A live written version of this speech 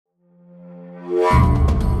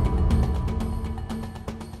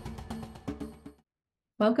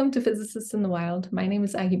Welcome to Physicists in the Wild. My name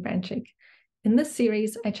is Aggie Branczyk. In this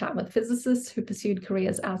series, I chat with physicists who pursued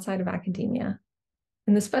careers outside of academia.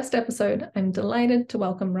 In this first episode, I'm delighted to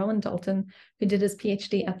welcome Rohan Dalton, who did his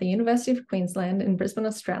PhD at the University of Queensland in Brisbane,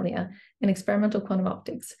 Australia, in experimental quantum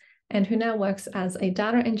optics, and who now works as a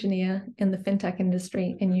data engineer in the fintech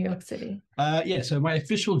industry in New York City. So my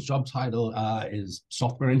official job title is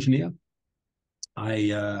software engineer.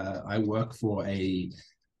 I work for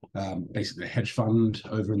basically a hedge fund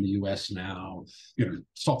over in the US now.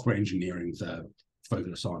 Software engineering is a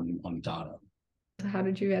focus on data. How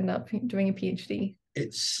did you end up doing a PhD?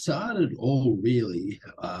 It started all really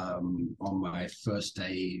on my first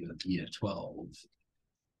day of year 12.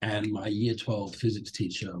 And my year 12 physics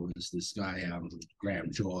teacher was this guy,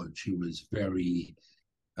 Graham George, who was very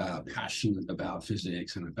passionate about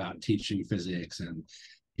physics and about teaching physics. And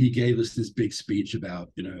he gave us this big speech about,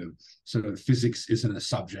 sort of physics isn't a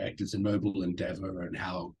subject, it's a noble endeavor, and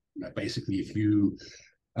how basically if you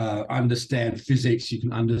understand physics, you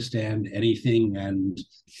can understand anything. And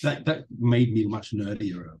that made me much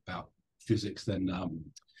nerdier about physics than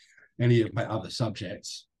any of my other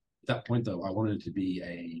subjects. At that point, though, I wanted to be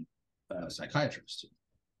a psychiatrist.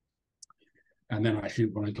 And then actually,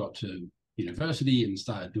 when I got to university and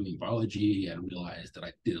started doing biology, and realized that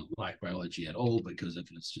I didn't like biology at all because it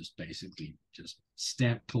was just basically just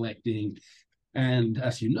stamp collecting. And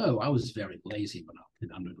as you know, I was very lazy when I was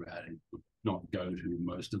in undergrad and would not go to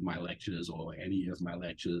most of my lectures or any of my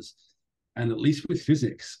lectures. And at least with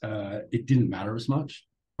physics, it didn't matter as much.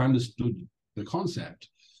 I understood the concept.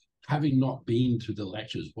 Having not been to the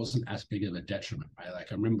lectures wasn't as big of a detriment, right?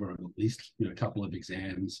 Like I remember at least a couple of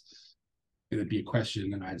exams, there'd be a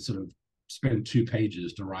question and I'd sort of spend 2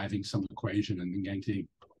 pages deriving some equation and then getting to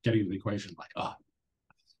the equation like,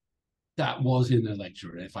 that was in the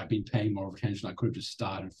lecture. If I'd been paying more attention, I could have just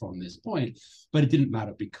started from this point. But it didn't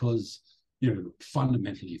matter because,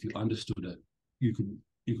 fundamentally, if you understood it, you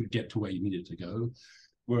could get to where you needed to go.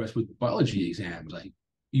 Whereas with biology exams, like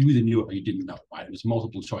you either knew it or you didn't know, right? It was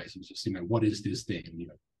multiple choice. It was just, what is this thing?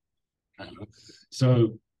 I don't know.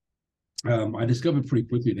 So I discovered pretty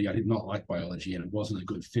quickly that I did not like biology and it wasn't a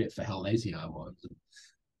good fit for how lazy I was.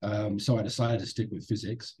 So I decided to stick with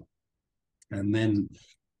physics. And then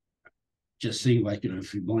just seeing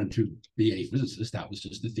if you wanted to be a physicist, that was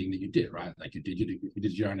just the thing that you did, right? Like you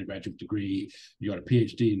did your undergraduate degree, you got a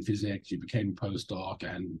PhD in physics, you became a postdoc,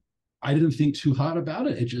 and I didn't think too hard about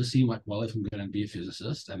it. It just seemed like, well, if I'm going to be a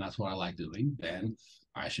physicist and that's what I like doing, then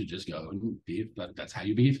I should just go and that's how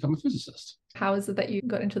you become a physicist. How is it that you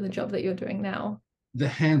got into the job that you're doing now? The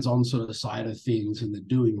hands-on sort of side of things and the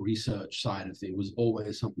doing research side of things was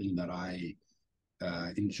always something that I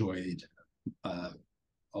enjoyed a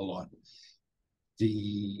lot.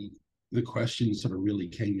 The question sort of really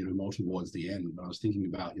came, more towards the end. I was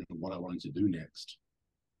thinking about, what I wanted to do next.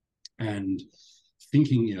 And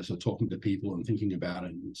thinking, so talking to people and thinking about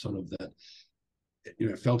it, and sort of that,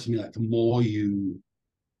 it felt to me like the more you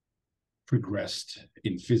progressed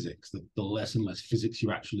in physics, the less and less physics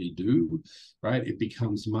you actually do, right? It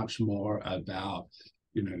becomes much more about,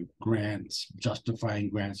 grants, justifying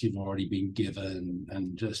grants you've already been given,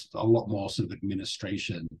 and just a lot more sort of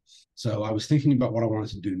administration. So I was thinking about what I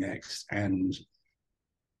wanted to do next, and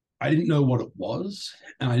I didn't know what it was.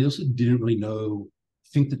 And I also didn't really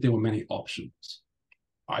think that there were many options.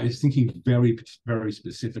 I was thinking very, very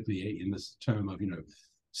specifically in this term of,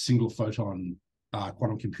 single photon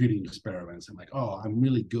quantum computing experiments. I'm like, I'm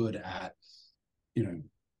really good at,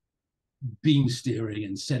 beam steering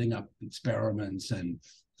and setting up experiments and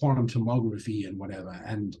quantum tomography and whatever.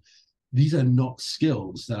 And these are not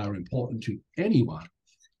skills that are important to anyone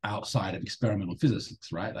outside of experimental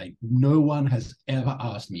physicists, right? Like no one has ever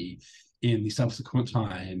asked me in the subsequent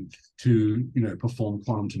time to, perform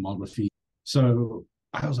quantum tomography. So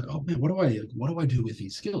I was like, oh man, what do I do with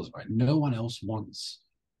these skills, right? No one else wants,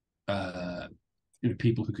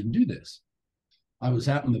 people who can do this. I was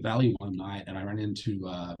out in the valley one night and I ran into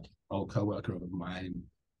an old coworker of mine.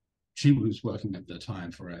 She was working at the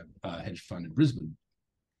time for a hedge fund in Brisbane,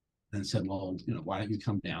 and said, well, why don't you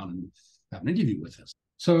come down and have an interview with us?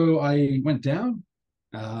 So I went down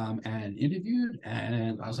and interviewed,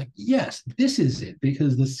 and I was like, yes, this is it,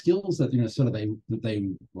 because the skills that they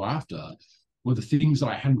were after were the things that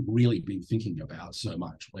I hadn't really been thinking about so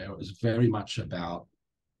much, where it was very much about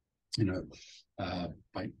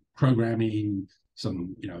like programming,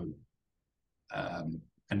 some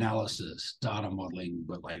analysis, data modeling,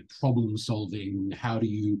 but like problem solving. How do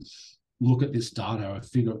you look at this data,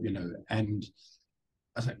 figure, and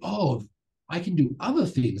I was like, I can do other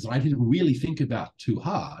things that I didn't really think about too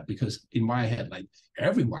hard, because in my head, like,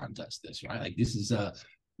 everyone does this, right? Like, this is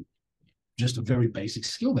just a very basic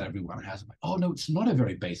skill that everyone has. I'm like, oh no, it's not a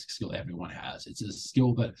very basic skill everyone has. It's a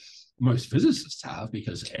skill that most physicists have,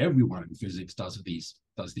 because everyone in physics does these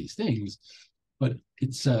things. But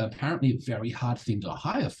it's apparently a very hard thing to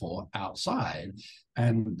hire for outside.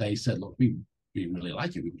 And they said, look, we really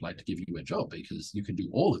like you. We would like to give you a job because you can do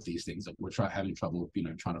all of these things that we're having trouble,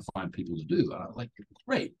 trying to find people to do. And I'm like,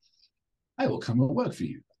 great, I will come and work for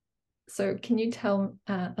you. So can you tell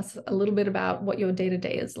us a little bit about what your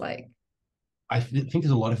day-to-day is like? I think there's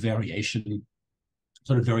a lot of variation,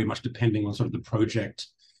 sort of very much depending on sort of the project.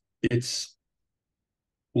 It's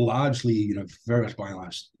largely, very much by and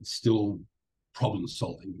large, still problem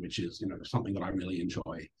solving, which is, something that I really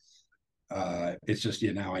enjoy. It's just,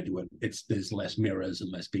 now I do it. There's less mirrors and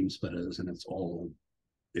less beam splitters, and it's all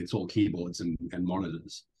keyboards and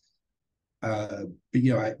monitors. But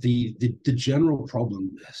the general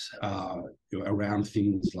problems around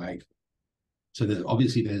things like, so there's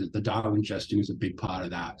the data ingestion is a big part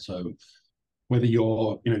of that. So whether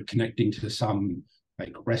you're connecting to some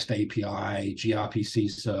like REST API, gRPC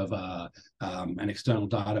server, an external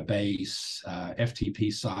database,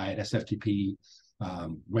 FTP site, SFTP,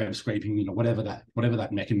 web scraping, whatever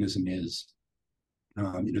that mechanism is,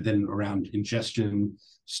 then around ingestion,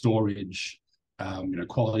 storage,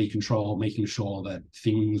 quality control, making sure that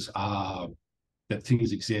things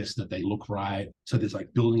exist, that they look right. So there's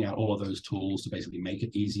like building out all of those tools to basically make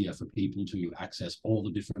it easier for people to access all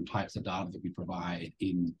the different types of data that we provide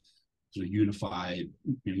in sort of unified,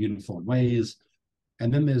 uniform ways.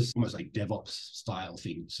 And then there's almost like DevOps style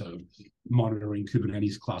things. So monitoring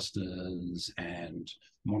Kubernetes clusters and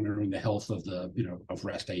monitoring the health of of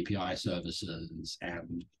REST API services,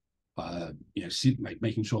 and like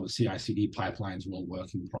making sure the CI/CD pipelines were all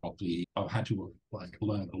working properly. I've had to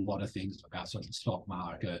learn a lot of things about sort of the stock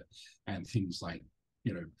market and things like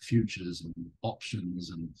futures and options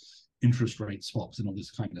and interest rate swaps and all this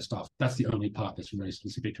kind of stuff. That's the only part that's very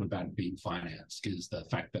specific to about being finance, is the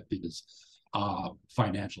fact that these are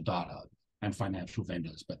financial data and financial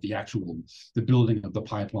vendors, but the building of the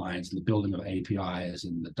pipelines and the building of APIs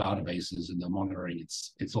and the databases and the monitoring,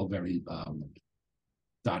 it's all very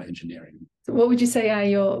data engineering. So what would you say are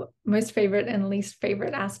your most favorite and least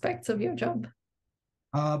favorite aspects of your job?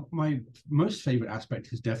 My most favorite aspect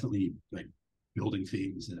is definitely like building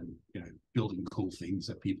things and building cool things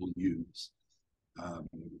that people use.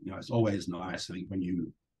 It's always nice, I think, when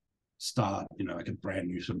you start like a brand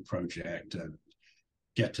new sort of project and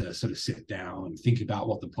get to sort of sit down and think about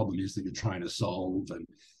what the problem is that you're trying to solve, and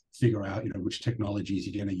figure out which technologies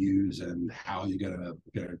you're going to use and how you're going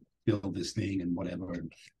to build this thing and whatever.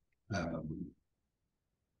 And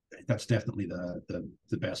that's definitely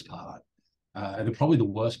the best part. And probably the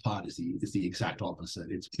worst part is the exact opposite.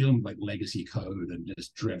 It's feeling like legacy code and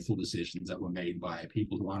just dreadful decisions that were made by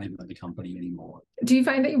people who aren't even at the company anymore. Do you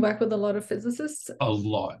find that you work with a lot of physicists? A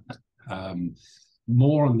lot.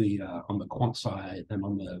 More on the quant side than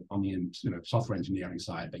on the software engineering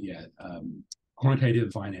side. But yeah,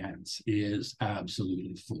 quantitative finance is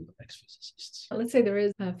absolutely full of ex-physicists. Let's say there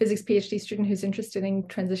is a physics PhD student who's interested in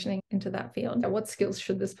transitioning into that field. What skills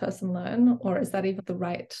should this person learn, or is that even the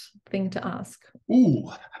right thing to ask?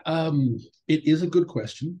 It is a good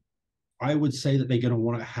question. I would say that they're going to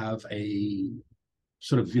want to have a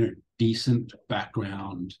sort of decent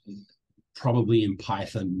background, probably in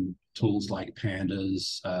Python, tools like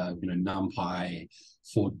pandas, NumPy,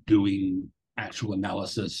 for doing actual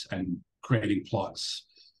analysis and creating plots.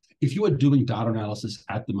 If you are doing data analysis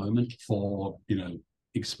at the moment for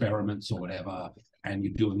experiments or whatever, and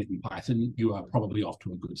you're doing it in Python, you are probably off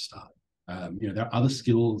to a good start. There are other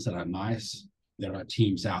skills that are nice. There are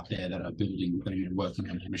teams out there that are working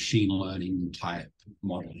on machine learning type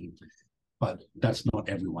modeling, but that's not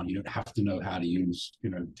everyone. You don't have to know how to use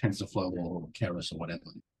TensorFlow or Keras or whatever.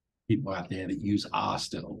 People out there that use R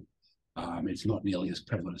still. It's not nearly as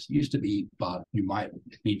prevalent as it used to be, but you might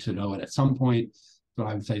need to know it at some point. But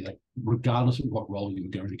I would say that regardless of what role you're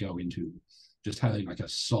going to go into, just having like a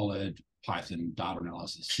solid Python data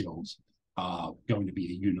analysis skills are going to be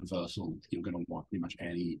a universal. You're going to want pretty much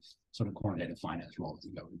any sort of quantitative finance role that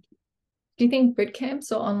you go into. Do you think boot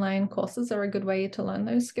camps or online courses are a good way to learn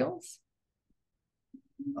those skills?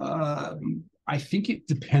 I think it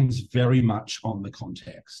depends very much on the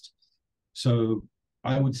context. So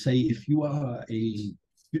I would say if you are a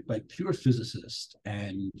pure physicist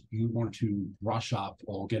and you want to brush up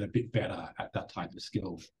or get a bit better at that type of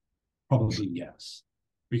skill, probably yes.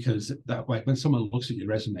 Because that, like, when someone looks at your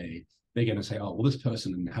resume, they're going to say, oh, well, this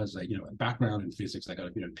person has a a background in physics, they got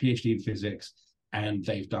a PhD in physics, and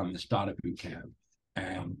they've done this data boot camp.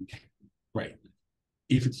 Great.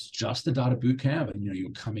 If it's just the data boot camp and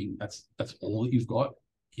you're coming, that's all that you've got,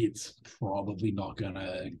 it's probably not going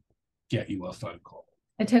to get you a phone call.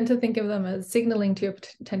 I tend to think of them as signaling to your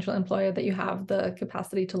potential employer that you have the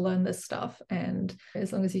capacity to learn this stuff. And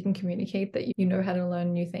as long as you can communicate that you know how to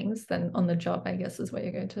learn new things, then on the job, I guess, is where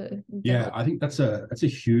you're going to. Yeah, I think that's a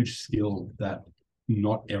huge skill that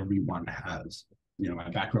not everyone has. My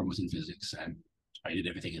background was in physics and I did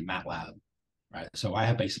everything in MATLAB, right? So I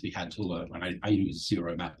have basically had to learn, and I use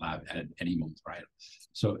zero MATLAB at any moment, right?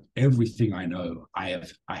 So everything I know, I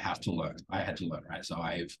have to learn. I had to learn, right? So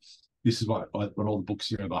this is what all the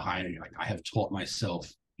books behind me. Like I have taught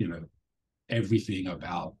myself, everything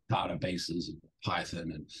about databases and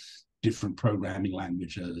Python and different programming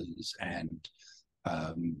languages and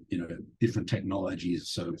different technologies.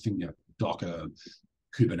 So think Docker,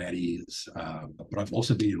 Kubernetes, but I've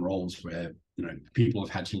also been in roles where people have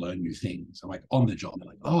had to learn new things. I'm like on the job. They're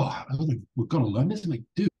like, oh, we're gonna learn this. I'm like,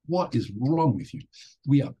 dude, what is wrong with you?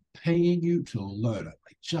 We are paying you to learn it.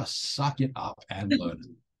 Like, just suck it up and learn it.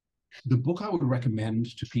 The book I would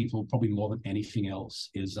recommend to people, probably more than anything else,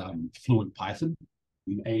 is Fluent Python.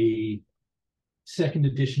 A second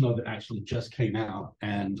edition of it actually just came out,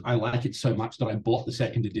 and I like it so much that I bought the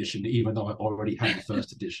second edition, even though I already had the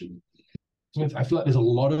first edition. So I feel like there's a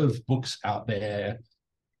lot of books out there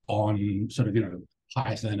on sort of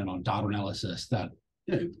Python and on data analysis that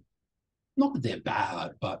not that they're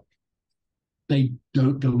bad, but they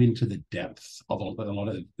don't go into the depth of a lot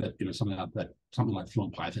of that something like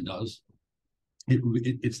Fluent Python does.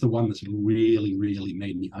 It's the one that's really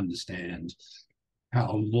made me understand how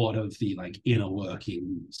a lot of the inner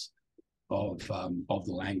workings of the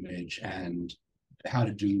language and how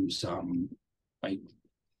to do some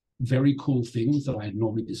very cool things that I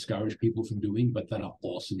normally discourage people from doing, but that are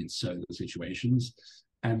awesome in certain situations.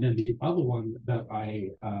 And then the other one that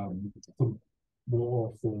I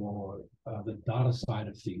more for the data side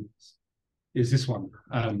of things is this one,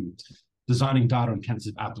 Designing Data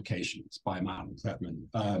Intensive Applications by Martin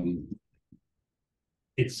Kretman.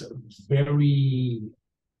 It's very,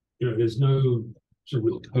 there's no sort of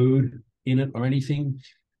real code in it or anything,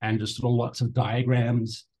 and just sort of lots of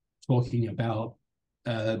diagrams talking about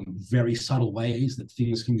very subtle ways that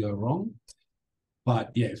things can go wrong.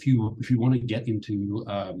 But yeah, if you want to get into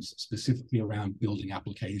specifically around building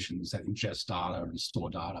applications that ingest data and store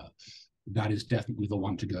data, that is definitely the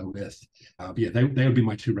one to go with. Yeah, they would be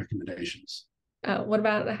my two recommendations. What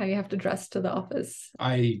about how you have to dress to the office?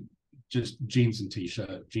 I just jeans and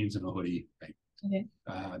t-shirt, jeans and a hoodie. Okay.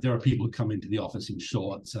 There are people who come into the office in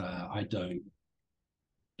shorts. I don't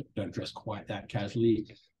dress quite that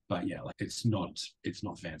casually, but yeah, it's not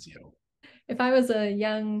fancy at all. If I was a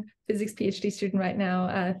young physics PhD student right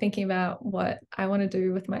now, thinking about what I want to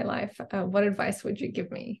do with my life, what advice would you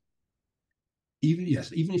give me? Even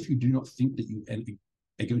if you do not think that you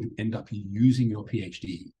are going to end up using your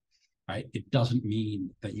PhD, right? It doesn't mean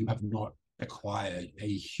that you have not acquired a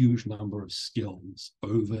huge number of skills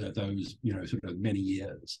over those, sort of many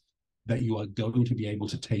years that you are going to be able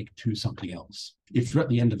to take to something else. If you're at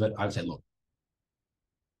the end of it, I would say, look,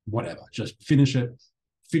 whatever, just finish it,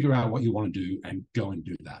 figure out what you want to do and go and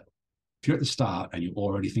do that. If you're at the start and you're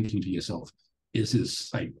already thinking to yourself, if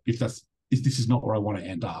this is not where I want to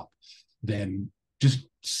end up, then just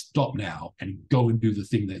stop now and go and do the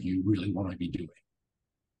thing that you really want to be doing.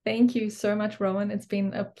 Thank you so much, Rohan. It's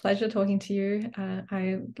been a pleasure talking to you.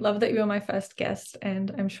 I love that you were my first guest,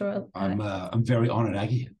 and I'm sure I'm very honored,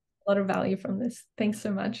 Aggie. A lot of value from this. Thanks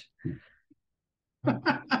so much.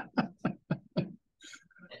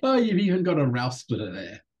 Oh, you've even got a Ralph splitter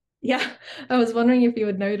there. Yeah, I was wondering if you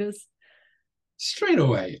would notice. Straight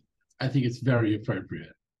away, I think it's very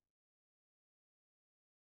appropriate.